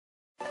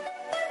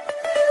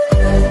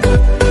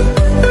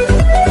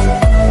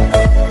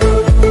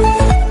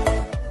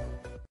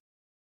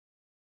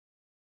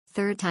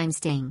time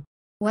staying.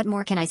 What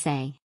more can I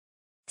say?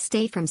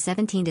 Stay from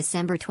 17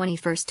 December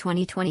 21,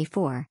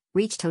 2024,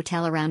 reached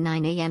hotel around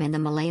 9 a.m. and the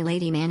Malay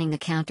lady manning the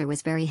counter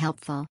was very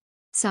helpful.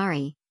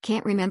 Sorry,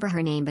 can't remember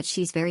her name but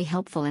she's very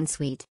helpful and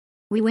sweet.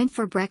 We went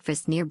for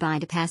breakfast nearby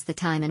to pass the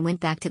time and went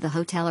back to the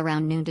hotel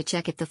around noon to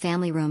check if the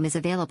family room is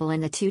available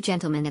and the two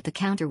gentlemen at the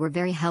counter were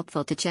very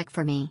helpful to check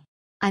for me.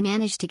 I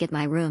managed to get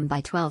my room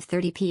by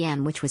 12:30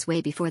 p.m. which was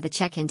way before the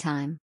check-in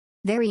time.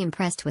 Very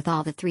impressed with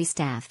all the three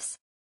staffs.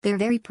 They're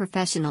very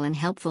professional and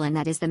helpful and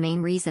that is the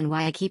main reason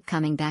why I keep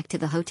coming back to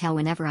the hotel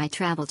whenever I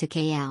travel to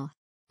KL.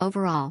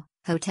 Overall,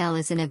 hotel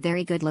is in a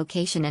very good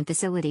location and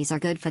facilities are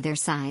good for their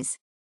size.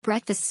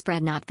 Breakfast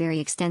spread not very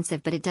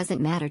extensive but it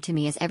doesn't matter to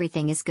me as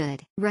everything is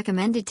good.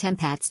 Recommended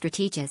Tempat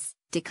Strategis,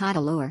 di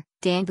Kuala Lumpur,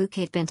 dan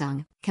Bukit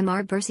Bintang,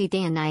 Kamar Bersih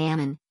dan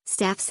Nyaman,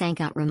 staff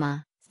Sangat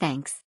Ramah,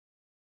 thanks.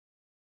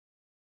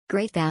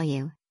 Great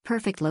value,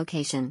 perfect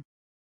location.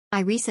 I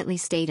recently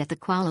stayed at the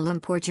Kuala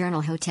Lumpur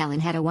Journal Hotel and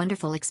had a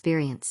wonderful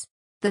experience.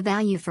 The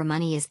value for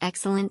money is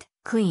excellent,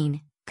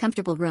 clean,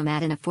 comfortable room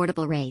at an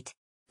affordable rate.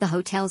 The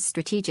hotel's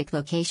strategic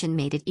location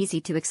made it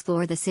easy to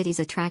explore the city's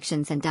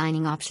attractions and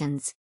dining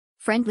options.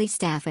 Friendly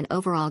staff and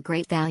overall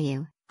great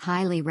value,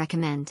 highly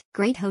recommend.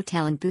 Great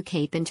hotel in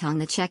Bukit Bintang.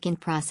 The check-in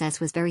process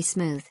was very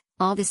smooth,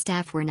 all the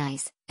staff were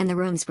nice, and the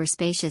rooms were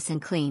spacious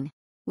and clean.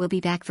 We'll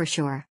be back for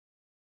sure.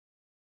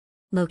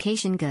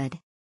 Location good.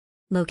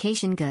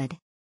 Location good.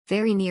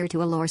 Very near to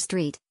Alor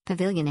Street,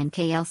 Pavilion and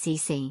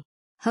KLCC.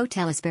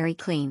 Hotel is very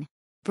clean.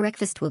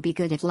 Breakfast will be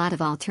good if lot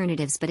of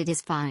alternatives but it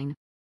is fine.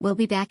 We'll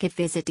be back at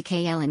visit to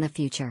KL in the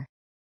future.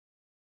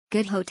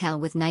 Good hotel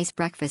with nice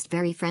breakfast,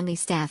 very friendly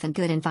staff and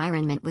good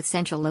environment with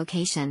central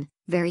location,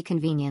 very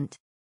convenient.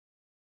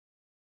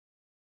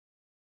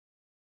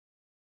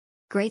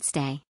 Great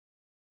stay.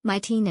 My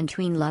teen and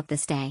tween love the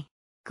stay.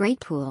 Great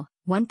pool,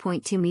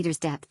 1.2 meters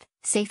depth,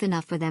 safe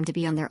enough for them to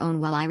be on their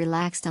own while I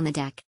relaxed on the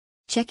deck.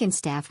 Check-in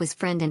staff was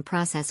friend and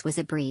process was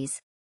a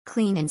breeze.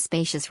 Clean and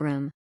spacious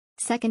room.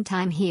 Second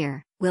time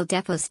here, will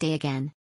defo stay again.